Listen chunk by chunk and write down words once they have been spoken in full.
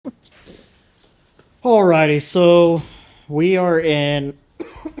Alrighty, so we are in.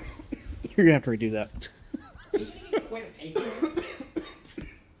 You're gonna have to redo that.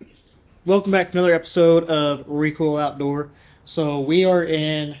 Welcome back to another episode of Recoil Outdoor. So we are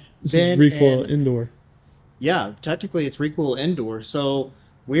in. This is Recoil Indoor. Yeah, technically it's Recoil Indoor. So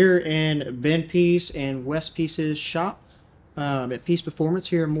we're in Ben Peace and Wes Peace's shop at Peace Performance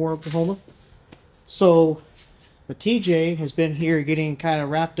here in Moore, Oklahoma. So the TJ has been here getting kind of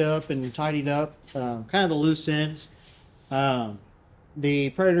wrapped up and tidied up, kind of the loose ends. The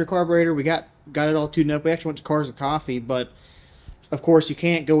Predator carburetor, we got it all tuned up. We actually went to Cars and Coffee, but of course you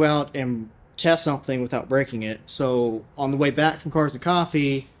can't go out and test something without breaking it. So on the way back from Cars and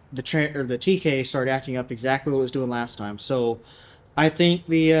Coffee, the TK started acting up exactly what it was doing last time. So I think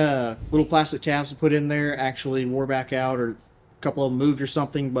the little plastic tabs we put in there actually wore back out, or a couple of them moved or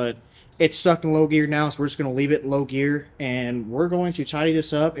something, but it's stuck in low gear now, so we're just going to leave it in low gear, and we're going to tidy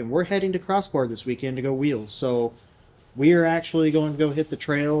this up, and we're heading to Crossbar this weekend to go wheel. So we are actually going to go hit the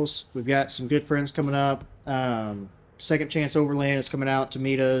trails. We've got some good friends coming up. Second Chance Overland is coming out to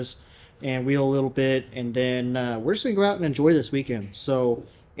meet us and wheel a little bit, and then we're just going to go out and enjoy this weekend. So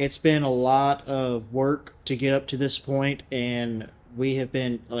it's been a lot of work to get up to this point, and we have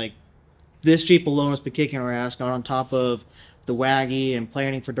been, like, this Jeep alone has been kicking our ass, not on top of the Waggy and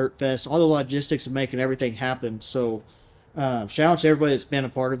planning for Dirt Fest, all the logistics of making everything happen. So shout out to everybody that's been a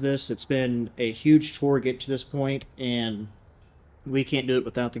part of this. It's been a huge chore to get to this point, and we can't do it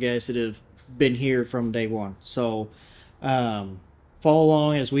without the guys that have been here from day one. So follow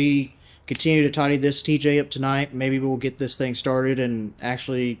along as we continue to tidy this TJ up tonight. Maybe we'll get this thing started and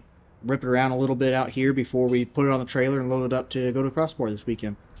actually rip it around a little bit out here before we put it on the trailer and load it up to go to Crossbar this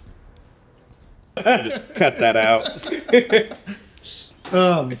weekend. Just cut that out.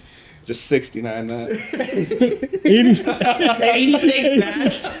 Just 69 that.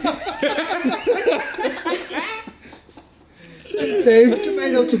 86 Same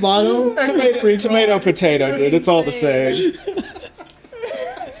tomato, Tomato, potato, dude. It's all the same.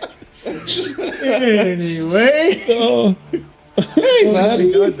 Anyway. Oh. Hey,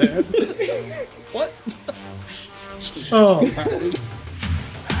 man. What? Oh.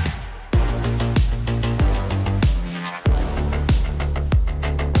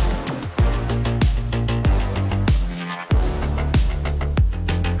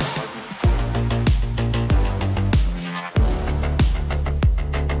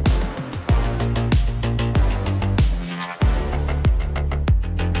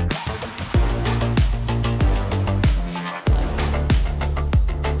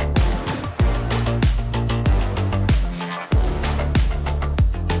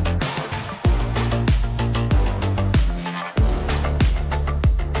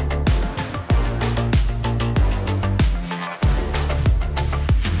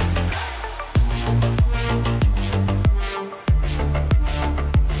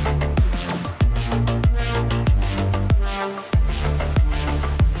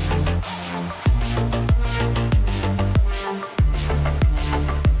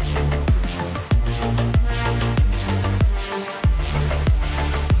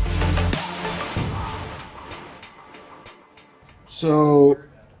 So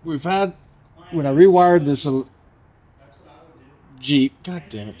we've had, when I rewired this Jeep, god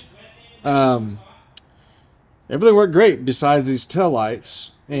damn it, everything worked great besides these tail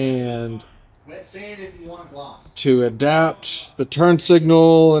lights, and to adapt the turn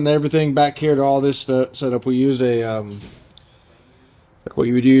signal and everything back here to all this setup, we used a like what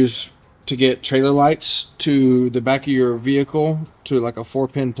you would use to get trailer lights to the back of your vehicle, to like a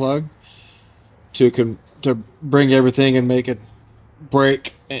 4-pin plug to bring everything and make it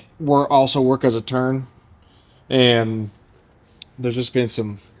brake also work as a turn. And there's just been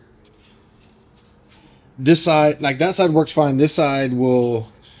some, this side, like that side works fine, this side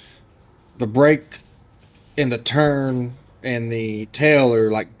will, the brake and the turn and the tail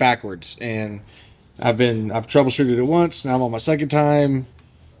are like backwards, and I've troubleshooted it once, now I'm on my second time.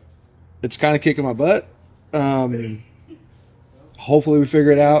 It's kind of kicking my butt. Hopefully we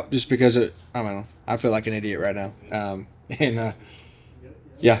figure it out, just because I don't know, I feel like an idiot right now.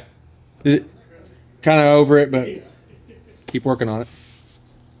 Yeah, kind of over it, but keep working on it.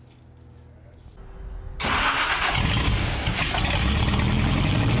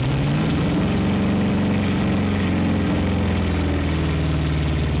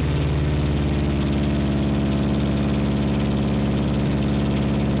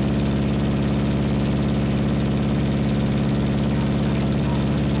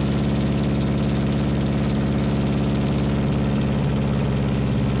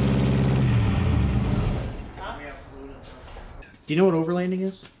 Do you know what overlanding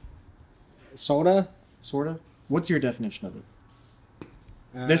is? Sorta. Sorta. What's your definition of it?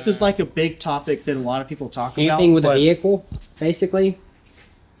 This is like a big topic that a lot of people talk about. Camping with a vehicle, basically.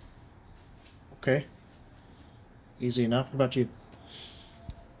 Okay. Easy enough. What about you?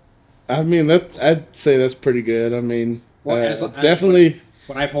 I mean, I'd say that's pretty good. I mean, Well, definitely.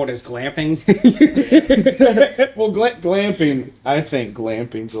 What I've heard is glamping. Well, glamping. I think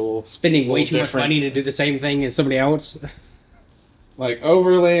glamping's a little Spending way little too much different. money to do the same thing as somebody else. Like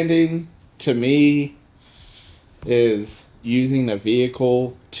overlanding to me is using a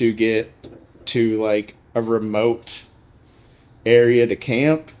vehicle to get to like a remote area to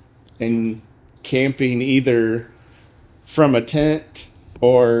camp, and camping either from a tent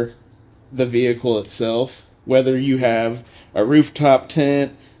or the vehicle itself, whether you have a rooftop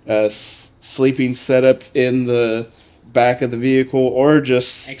tent, a sleeping setup in the back of the vehicle, or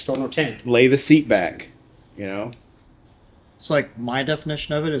just External tent. lay the seat back, you know. It's like my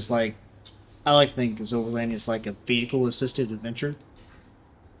definition of it is like, I like to think because overlanding is like a vehicle assisted adventure.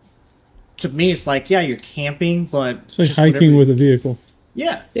 To me, it's like, yeah, you're camping, but It's like just hiking whatever- with a vehicle.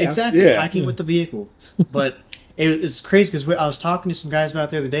 Yeah, Yeah. exactly. Yeah. Hiking with the vehicle. But it's crazy because I was talking to some guys about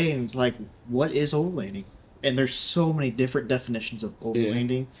it the other day, and it's like, what is overlanding? And there's so many different definitions of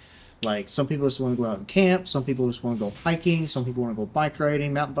overlanding. Like, some people just want to go out and camp. Some people just want to go hiking. Some people want to go bike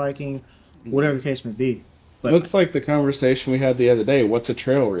riding, mountain biking, whatever the case may be. But It's like the conversation we had the other day. What's a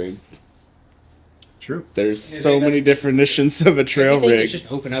trail rig? true. There's so many definitions of a trail Everything rig. is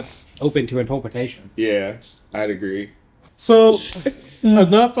just open to interpretation. Yeah, I'd agree. So,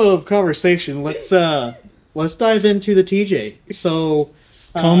 enough of conversation. Let's dive into the TJ. So,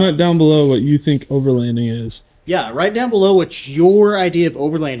 Comment down below what you think overlanding is. yeah, write down below what your idea of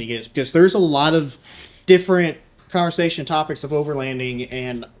overlanding is, because there's a lot of different conversation topics of overlanding,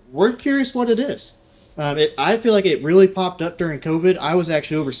 and we're curious what it is. I feel like it really popped up during COVID. I was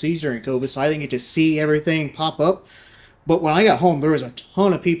actually overseas during COVID, so I didn't get to see everything pop up. But when I got home, there was a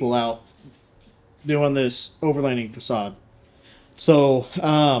ton of people out doing this overlanding facade. So,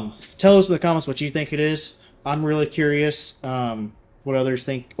 tell us in the comments what you think it is. I'm really curious what others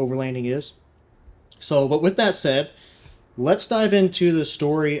think overlanding is. So, but with that said, let's dive into the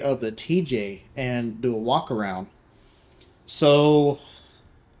story of the TJ and do a walk around. So,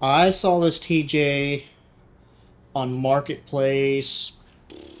 I saw this TJ on Marketplace,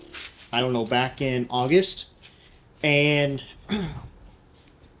 I don't know, back in August. And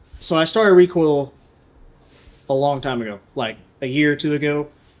so I started Recoil a long time ago, like a year or two ago.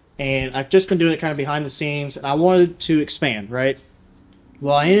 And I've just been doing it kind of behind the scenes, and I wanted to expand, right?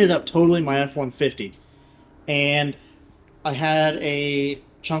 Well, I ended up totaling my F-150. And I had a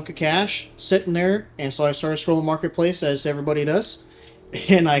chunk of cash sitting there, and so I started scrolling Marketplace, as everybody does.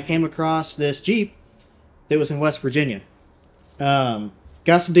 And I came across this Jeep that was in West Virginia. Got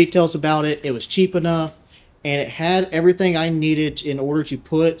some details about it. It was cheap enough, and it had everything I needed in order to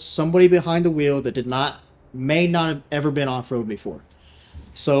put somebody behind the wheel that may not have ever been off-road before.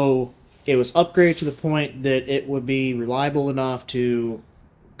 So it was upgraded to the point that it would be reliable enough to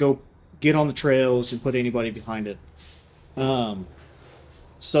go get on the trails and put anybody behind it.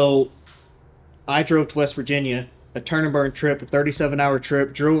 So I drove to West Virginia, a turn and burn trip, a 37-hour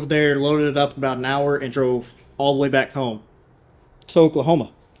trip, drove there, loaded it up in about an hour, and drove all the way back home to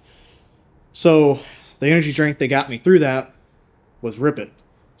Oklahoma. So the energy drink that got me through that was Rip It.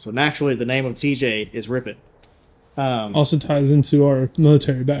 So naturally, the name of the TJ is Rip It. Also ties into our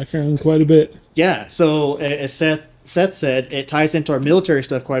military background quite a bit. Yeah, so as Seth said, it ties into our military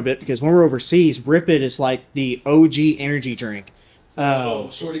stuff quite a bit, because when we're overseas, Rip It is like the OG energy drink.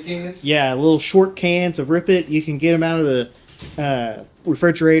 Shorty cans? Yeah, little short cans of Rip It. You can get them out of the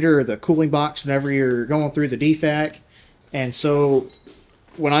refrigerator or the cooling box whenever you're going through the DFAC. And so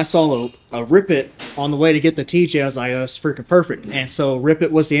when I saw a Rip It on the way to get the TJ, I was like, that's freaking perfect. And so Rip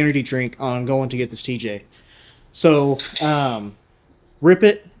It was the energy drink on going to get this TJ. So Rip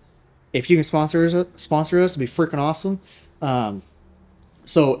It, if you can sponsor us, it'd be freaking awesome.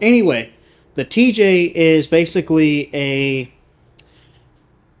 So anyway, the TJ is basically a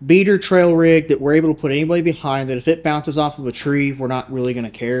beater trail rig that we're able to put anybody behind, that if it bounces off of a tree, we're not really going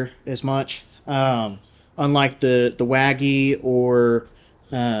to care as much. Unlike the Waggy or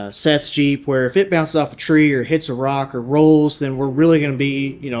Seth's Jeep, where if it bounces off a tree or hits a rock or rolls, then we're really going to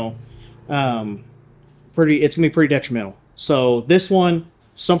be, it's going to be pretty detrimental. So this one,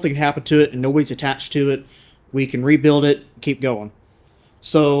 something happened to it and nobody's attached to it, we can rebuild it, keep going.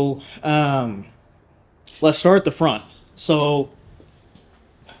 So let's start at the front. So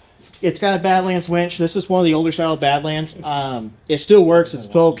it's got a Badlands winch. This is one of the older style Badlands. It still works. It's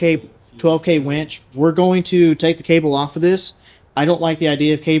 12K winch. We're going to take the cable off of this I don't like the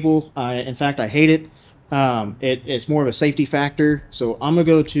idea of cable. In fact, I hate it. It's more of a safety factor. So I'm going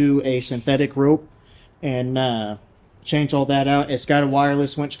to go to a synthetic rope and change all that out. It's got a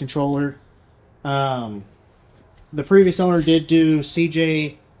wireless winch controller. The previous owner did do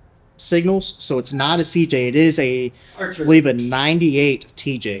CJ signals, so it's not a CJ. It is I believe a 98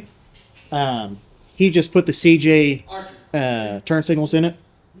 TJ. He just put the CJ turn signals in it.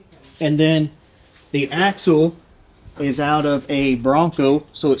 And then the axle is out of a Bronco,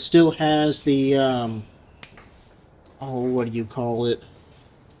 so it still has the what do you call it?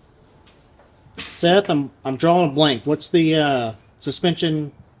 Seth, I'm drawing a blank. What's the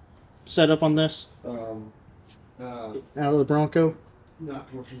suspension setup on this? Out of the Bronco?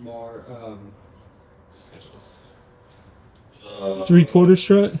 Not torsion bar. 3/4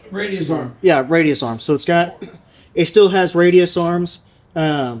 strut. Radius arm. Yeah, radius arms. So it still has radius arms.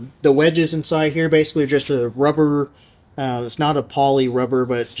 The wedges inside here basically are just a rubber. It's not a poly rubber,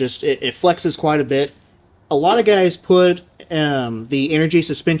 but just it flexes quite a bit. A lot of guys put the energy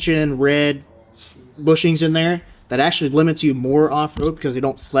suspension red bushings in there. That actually limits you more off-road because they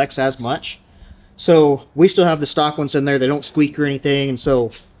don't flex as much. So we still have the stock ones in there. They don't squeak or anything, and so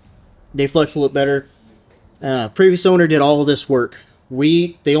they flex a little better. Previous owner did all of this work.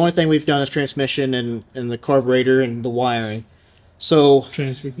 The only thing we've done is transmission and the carburetor and the wiring. So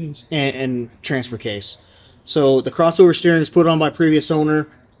Transfer case. And transfer case. So the crossover steering is put on by previous owner.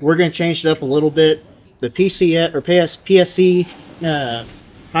 We're going to change it up a little bit. The PCS or PSC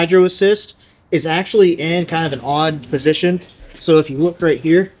hydro assist is actually in kind of an odd position. So if you look right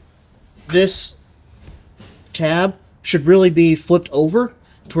here, this tab should really be flipped over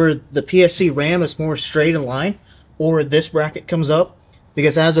to where the PSC ram is more straight in line, or this bracket comes up,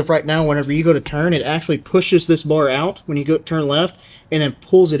 because as of right now, whenever you go to turn, it actually pushes this bar out when you go turn left and then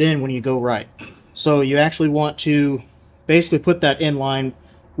pulls it in when you go right. So you actually want to basically put that in line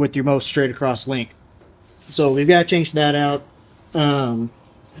with your most straight across link. So we've got to change that out.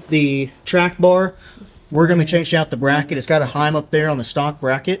 The track bar, we're going to change out the bracket. It's got a Heim up there on the stock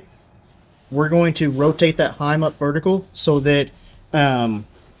bracket. We're going to rotate that Heim up vertical so that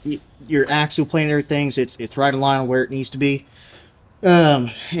your axle plane and everything, it's right in line where it needs to be.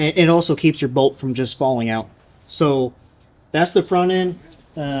 It also keeps your bolt from just falling out. So that's the front end.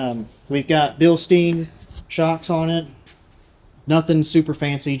 We've got Bilstein shocks on it. Nothing super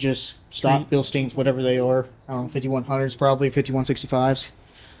fancy, just stock Bilsteins, whatever they are. I don't know, 5100s probably, 5165s.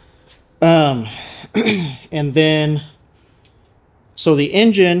 And then, so the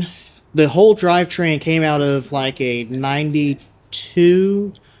engine, the whole drivetrain came out of like a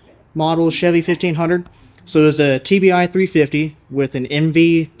 92 model Chevy 1500. So it was a TBI 350 with an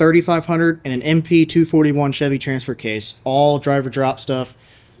MV 3500 and an MP 241 Chevy transfer case, all driver drop stuff.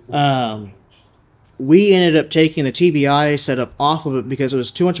 We ended up taking the TBI setup off of it because it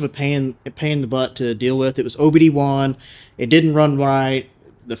was too much of a pain in the butt to deal with. It was OBD1. It didn't run right.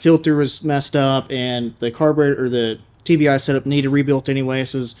 The filter was messed up, and the carburetor or the TBI setup needed rebuilt anyway.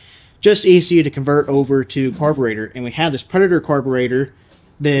 So it was just easy to convert over to carburetor. And we had this Predator carburetor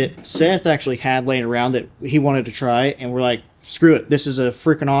that Seth actually had laying around that he wanted to try, and we're like, screw it. This is a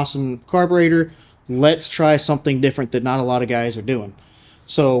freaking awesome carburetor. Let's try something different that not a lot of guys are doing.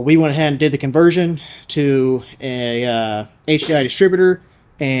 So we went ahead and did the conversion to a HDI distributor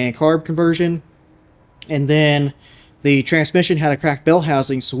and carb conversion. And then the transmission had a cracked bell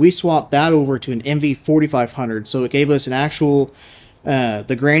housing, so we swapped that over to an MV 4500. So it gave us an actual,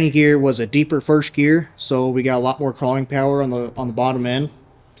 the granny gear was a deeper first gear, so we got a lot more crawling power on the bottom end.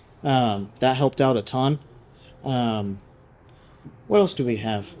 That helped out a ton. What else do we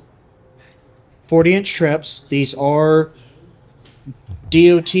have? 40-inch treps. These are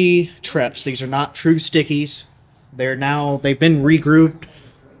DOT treps. These are not true stickies. They've been regrooved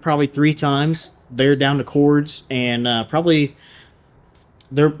probably 3 times. They're down to cords, and probably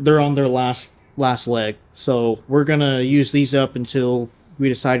they're on their last leg. So we're gonna use these up until we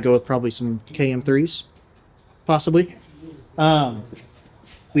decide to go with probably some KM3s, possibly.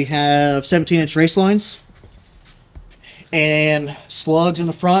 We have 17-inch race lines and slugs in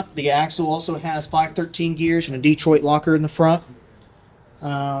the front. The axle also has 513 gears and a Detroit locker in the front.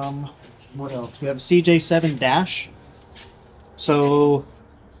 What else? We have a CJ7 dash. So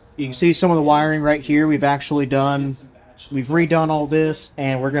you can see some of the wiring right here. We've redone all this,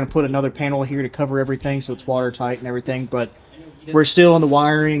 and we're going to put another panel here to cover everything so it's watertight and everything, but we're still in the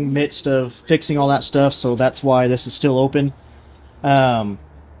wiring midst of fixing all that stuff, so that's why this is still open.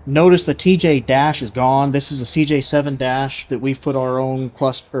 Notice the TJ dash is gone. This is a CJ7 dash that we've put our own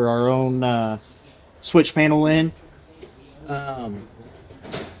cluster, our own switch panel in.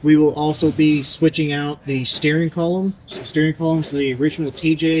 We will also be switching out the steering column. So steering column's the original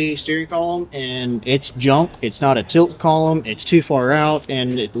TJ steering column, and it's junk. It's not a tilt column. It's too far out,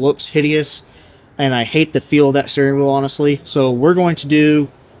 and it looks hideous. And I hate the feel of that steering wheel, honestly. So we're going to do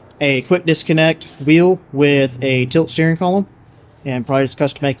a quick disconnect wheel with a tilt steering column, and probably just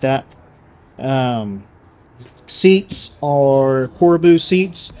custom make that. Seats are Corbu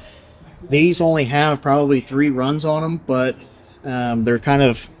seats. These only have probably 3 runs on them, but they're kind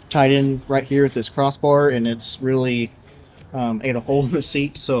of tied in right here with this crossbar, and it's really ate a hole in the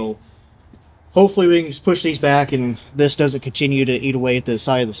seat. So hopefully we can just push these back and this doesn't continue to eat away at the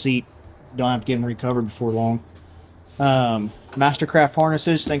side of the seat. Don't have to get them recovered before long. Mastercraft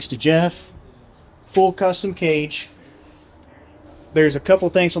harnesses, thanks to Jeff. Full custom cage. There's a couple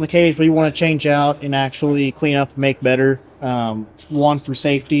things on the cage we want to change out and actually clean up and make better. 1 for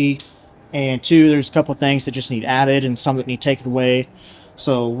safety, and 2, there's a couple things that just need added and some that need taken away.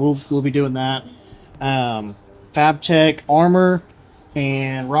 So we'll be doing that. FabTech armor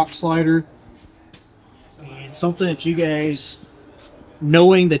and rock slider. And something that you guys,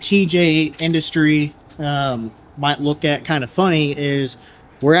 knowing the TJ industry, might look at kind of funny is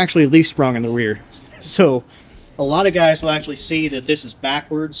we're actually leaf sprung in the rear. So a lot of guys will actually see that this is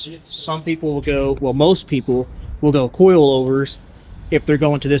backwards. Some people will go, well, most people will go coilovers if they're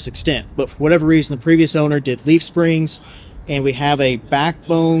going to this extent. But for whatever reason, the previous owner did leaf springs, and we have a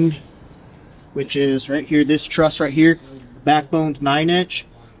backbone, which is right here, this truss right here, backboned 9-inch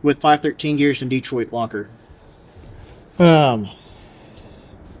with 513 gears and Detroit locker.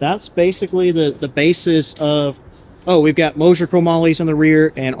 That's basically the basis of, we've got Moser chromolyes in the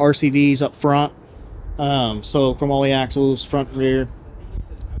rear and RCVs up front. So chromoly axles, front and rear,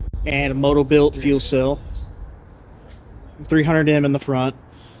 and a moto-built fuel cell. 300M in the front.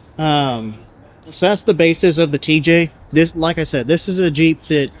 So that's the basis of the TJ. This, like I said, this is a Jeep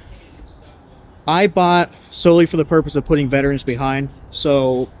that I bought solely for the purpose of putting veterans behind.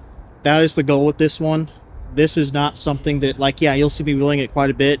 So that is the goal with this one. This is not something that, like, yeah, you'll see me wheeling it quite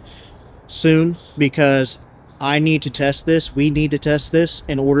a bit soon, because I need to test this. We need to test this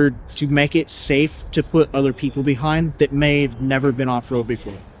in order to make it safe to put other people behind that may have never been off-road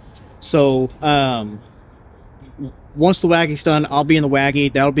before. So once the Waggy's done, I'll be in the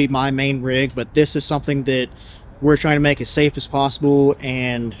Waggy. That'll be my main rig, but this is something that we're trying to make as safe as possible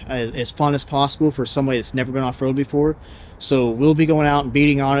and as fun as possible for somebody that's never been off-road before. So we'll be going out and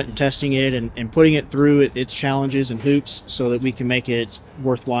beating on it and testing it and putting it through its challenges and hoops so that we can make it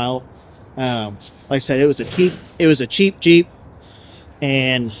worthwhile. Like I said, it was a cheap Jeep,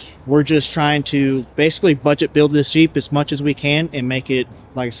 and we're just trying to basically budget build this Jeep as much as we can and make it,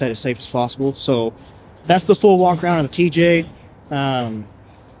 like I said, as safe as possible. So that's the full walk around of the TJ.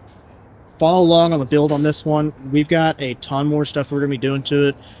 Follow along on the build on this one. We've got a ton more stuff we're gonna be doing to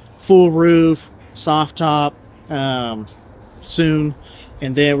it. Full roof, soft top, soon,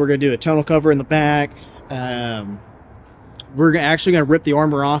 and then we're gonna do a tonneau cover in the back. We're actually going to rip the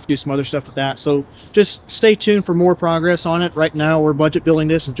armor off, do some other stuff with that. So just stay tuned for more progress on it. Right now, we're budget building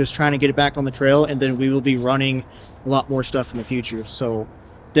this and just trying to get it back on the trail, and then we will be running a lot more stuff in the future. So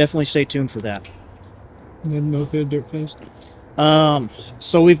definitely stay tuned for that. And then Mocha Dirt Fest.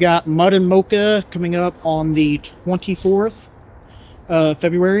 So we've got Mud and Mocha coming up on the 24th of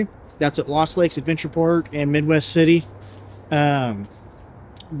February. That's at Lost Lakes Adventure Park in Midwest City.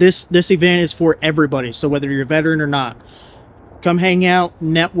 This event is for everybody. So whether you're a veteran or not, come hang out,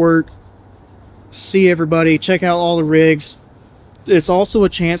 network, see everybody, check out all the rigs. It's also a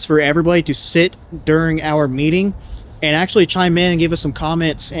chance for everybody to sit during our meeting and actually chime in and give us some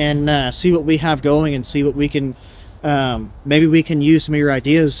comments and see what we have going and see what we can, maybe we can use some of your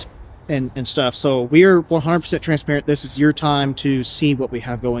ideas and stuff. So we are 100% transparent. This is your time to see what we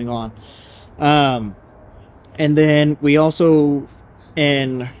have going on. And then we also,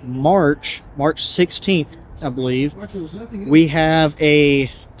 in March 16th, I believe, we have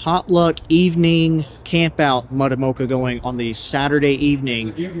a potluck evening camp out Mud and Mocha going on the Saturday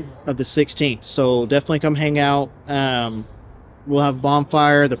evening of the 16th. So definitely come hang out. We'll have a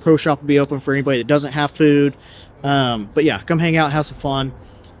bonfire. The pro shop will be open for anybody that doesn't have food. But yeah, come hang out, have some fun.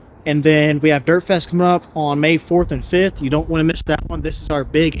 And then we have Dirt Fest coming up on May 4th and 5th. You don't want to miss that one. This is our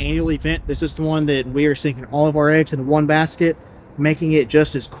big annual event. This is the one that we are sinking all of our eggs into one basket, making it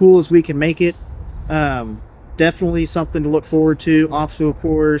just as cool as we can make it. Definitely something to look forward to. Obstacle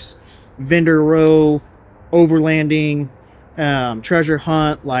course, vendor row, overlanding, treasure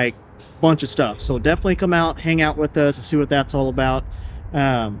hunt, like bunch of stuff. So definitely come out, hang out with us and see what that's all about.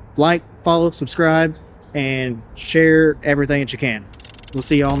 Like, follow, subscribe, and share everything that you can. We'll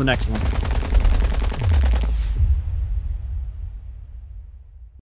see you all in the next one.